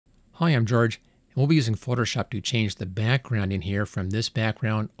Hi, I'm George, and we'll be using Photoshop to change the background in here from this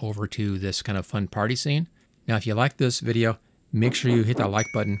background over to this kind of fun party scene. Now, if you like this video, make sure you hit that like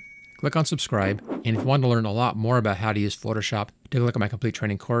button, click on subscribe, and if you want to learn a lot more about how to use Photoshop, take a look at my complete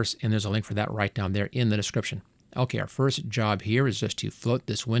training course, and there's a link for that right down there in the description. Okay, our first job here is just to float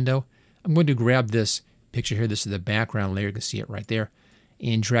this window. I'm going to grab this picture here. This is the background layer. You can see it right there,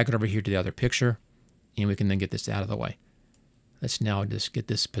 and drag it over here to the other picture, and we can then get this out of the way. Let's now just get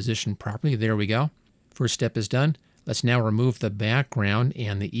this positioned properly. There we go. First step is done. Let's now remove the background,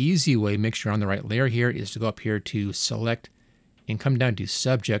 and the easy way, make sure you're on the right layer here, is to go up here to Select and come down to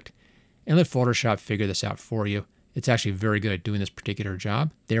Subject and let Photoshop figure this out for you. It's actually very good at doing this particular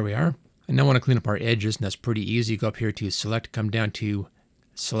job. There we are. I now want to clean up our edges, and that's pretty easy. Go up here to Select, come down to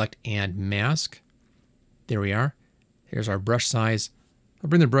Select and Mask. There we are. Here's our brush size.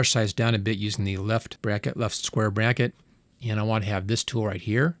 I'll bring the brush size down a bit using the left square bracket. And I want to have this tool right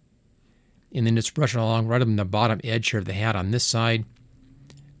here. And then just brush it along right on the bottom edge here of the hat on this side.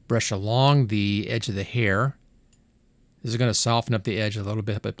 Brush along the edge of the hair. This is going to soften up the edge a little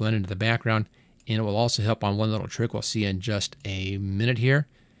bit, but blend into the background. And it will also help on one little trick we'll see in just a minute here.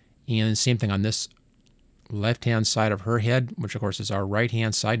 And the same thing on this left-hand side of her head, which of course is our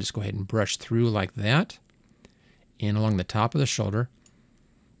right-hand side. Just go ahead and brush through like that. And along the top of the shoulder.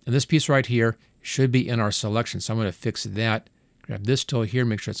 And this piece right here should be in our selection, so I'm going to fix that. Grab this tool here,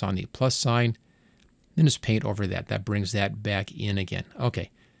 make sure it's on the plus sign, then just paint over that. That brings that back in again. Okay,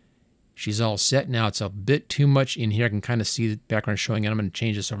 she's all set now. It's a bit too much in here. I can kind of see the background showing, and I'm going to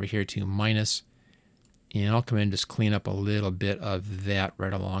change this over here to minus, and I'll come in and just clean up a little bit of that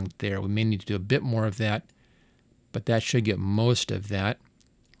right along there. We may need to do a bit more of that, but that should get most of that.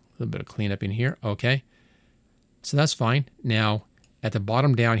 A little bit of cleanup in here. Okay, so that's fine. Now, at the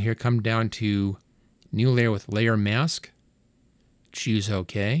bottom down here, come down to New Layer with Layer Mask. Choose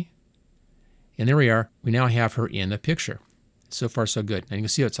OK. And there we are. We now have her in the picture. So far, so good. Now you can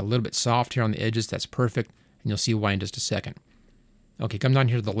see it's a little bit soft here on the edges. That's perfect. And you'll see why in just a second. Okay, come down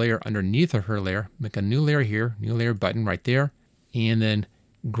here to the layer underneath of her layer. Make a new layer here. New layer button right there. And then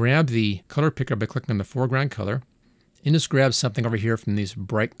grab the color picker by clicking on the foreground color. And just grab something over here from these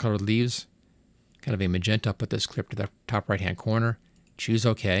bright colored leaves. Kind of a magenta. I'll put this clip to the top right-hand corner. Choose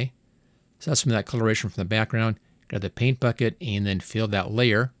OK. So that's some of that coloration from the background. Grab the paint bucket and then fill that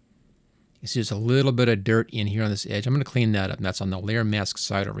layer. You see there's a little bit of dirt in here on this edge. I'm going to clean that up. And that's on the layer mask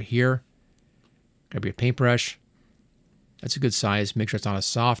side over here. Grab your paintbrush. That's a good size. Make sure it's on a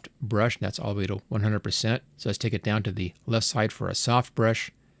soft brush. That's all the way to 100%. So let's take it down to the left side for a soft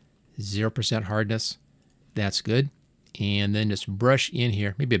brush. 0% hardness. That's good. And then just brush in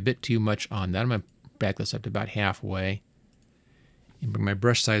here. Maybe a bit too much on that. I'm going to back this up to about halfway. And bring my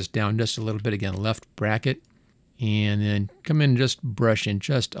brush size down just a little bit. Again, left bracket. And then come in and just brush in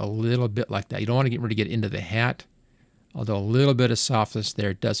just a little bit like that. You don't want to really get into the hat. Although a little bit of softness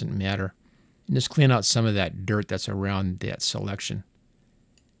there doesn't matter. And just clean out some of that dirt that's around that selection.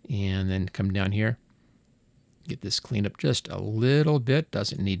 And then come down here. Get this cleaned up just a little bit.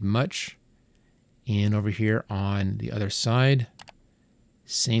 Doesn't need much. And over here on the other side.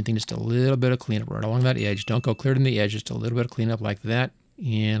 Same thing, just a little bit of cleanup right along that edge. Don't go clear to the edge, just a little bit of cleanup like that.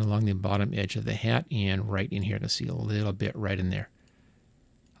 And along the bottom edge of the hat and right in here. You can see a little bit right in there.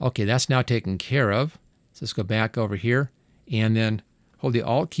 Okay, that's now taken care of. So let's go back over here and then hold the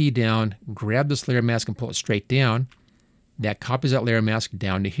Alt key down, grab this layer mask and pull it straight down. That copies that layer mask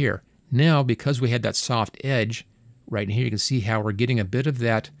down to here. Now, because we had that soft edge right in here, you can see how we're getting a bit of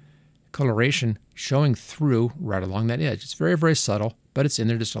that coloration showing through right along that edge. It's very, very subtle, but it's in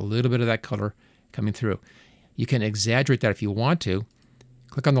there, just a little bit of that color coming through. You can exaggerate that if you want to.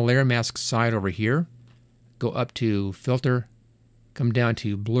 Click on the layer mask side over here, go up to Filter, come down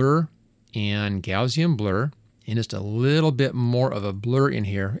to Blur and Gaussian Blur, and just a little bit more of a blur in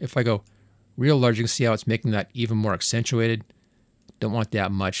here. If I go real large, you can see how it's making that even more accentuated. Don't want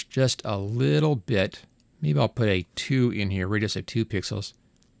that much, just a little bit. Maybe I'll put a 2 in here, radius of 2 pixels.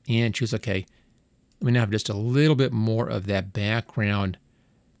 And choose OK. We now have just a little bit more of that background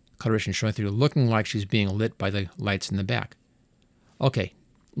coloration showing through, looking like she's being lit by the lights in the back. Okay,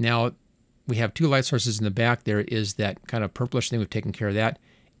 now we have two light sources in the back. There is that kind of purplish thing. We've taken care of that.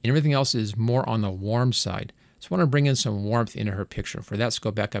 And everything else is more on the warm side. So I want to bring in some warmth into her picture. For that, let's go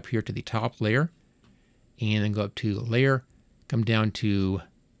back up here to the top layer. And then go up to Layer. Come down to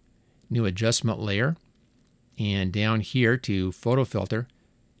New Adjustment Layer. And down here to Photo Filter.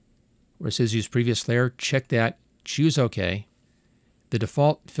 Where it says use previous layer, check that, choose OK. The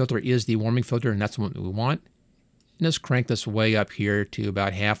default filter is the warming filter, and that's the one that we want. And let's crank this way up here to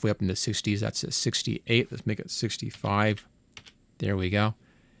about halfway up in the 60s. That's at 68. Let's make it 65. There we go.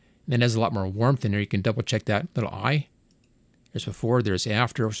 And And it has a lot more warmth in there. You can double check that little eye. There's before, there's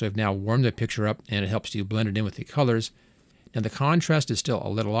after. So I've now warmed the picture up and it helps you blend it in with the colors. Now the contrast is still a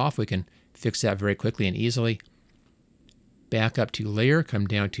little off. We can fix that very quickly and easily. Back up to layer, come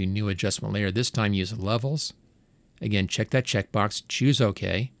down to new adjustment layer. This time use levels. Again, check that checkbox, choose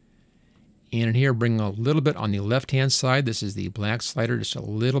OK. And in here, bring a little bit on the left-hand side. This is the black slider, just a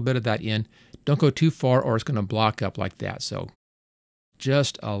little bit of that in. Don't go too far or it's going to block up like that. So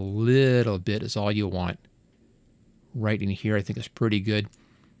just a little bit is all you want. Right in here, I think is pretty good.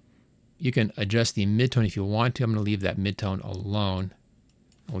 You can adjust the midtone if you want to. I'm going to leave that midtone alone.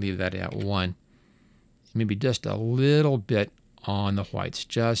 I'll leave that at 1. Maybe just a little bit on the whites,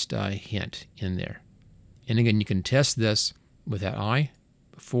 just a hint in there. And again, you can test this with that eye,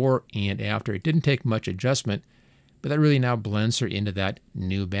 before and after. It didn't take much adjustment, but that really now blends her into that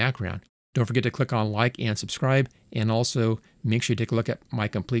new background. Don't forget to click on like and subscribe, and also make sure you take a look at my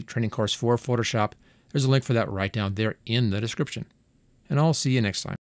complete training course for Photoshop. There's a link for that right down there in the description. And I'll see you next time.